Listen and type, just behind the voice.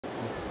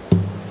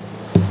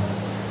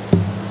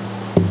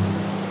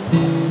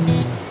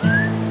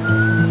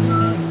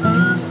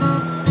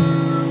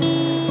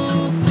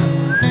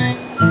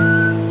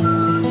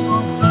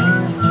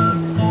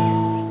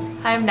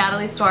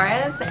Natalie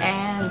Suarez,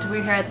 and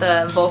we're here at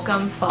the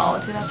Volcom Fall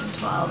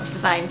 2012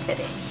 Design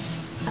Fitting.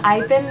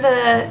 I've been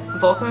the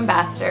Volcom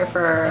ambassador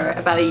for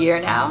about a year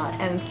now,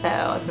 and so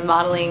I've been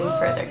modeling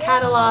for their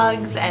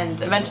catalogs,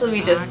 and eventually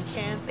we just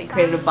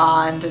created a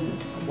bond and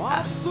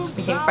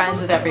became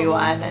friends with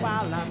everyone, and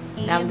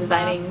now I'm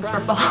designing for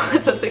fall,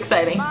 so it's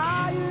exciting.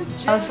 I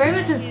was very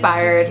much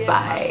inspired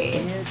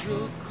by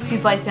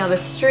people I see on the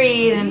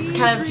street, and it's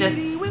kind of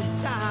just,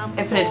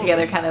 I put it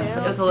together kind of,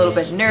 it was a little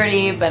bit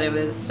nerdy, but it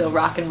was still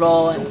rock and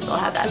roll and still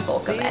had that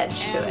Volcom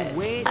edge to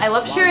it. I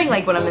love sharing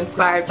like what I'm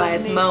inspired by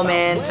at the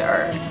moment,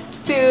 or just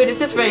food. It's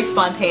just very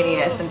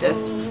spontaneous and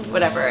just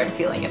whatever I'm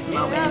feeling at the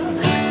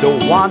moment.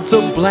 Don't want to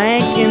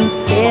blank and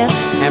stare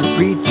and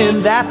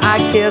pretend that I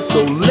care,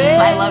 so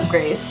I love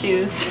Grace.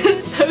 She's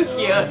so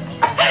cute.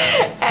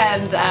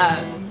 And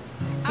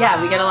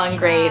yeah, we get along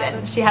great,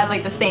 and she has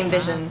like the same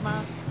vision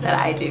that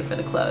I do for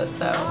the clothes,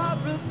 so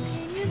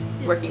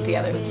working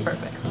together was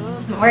perfect.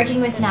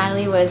 Working with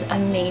Natalie was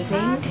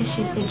amazing because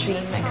she's the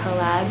dream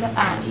collab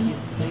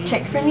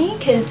chick for me,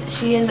 because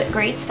she has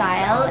great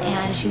style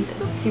and she's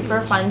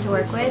super fun to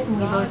work with, and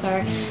we both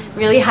are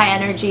really high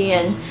energy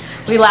and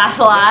we laugh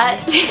a lot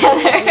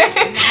together.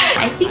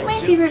 I think my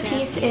favorite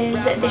piece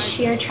is the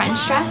sheer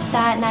trench dress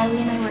that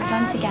Natalie and I worked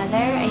on together.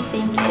 I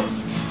think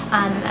it's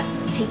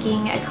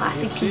taking a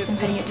classic piece and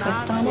putting a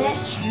twist on it.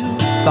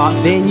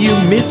 Thought then you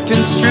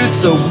misconstrued,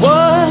 so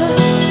what?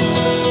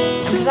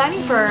 I'm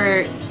designing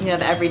for, you know,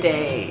 the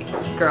everyday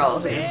girl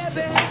who's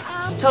just,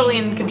 she's totally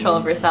in control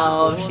of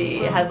herself. She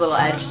has a little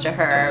edge to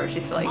her.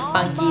 She's still like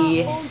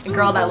funky. A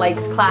girl that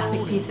likes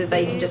classic pieces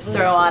that you can just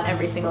throw on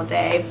every single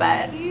day,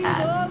 but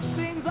that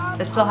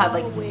still have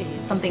like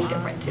something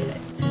different to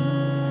it.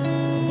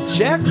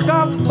 Check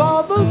off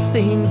all those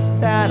things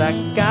that I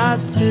got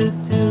to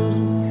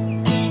do.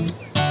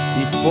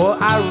 Before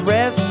I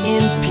rest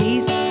in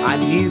peace, I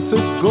need to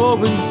go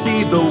and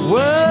see the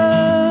world.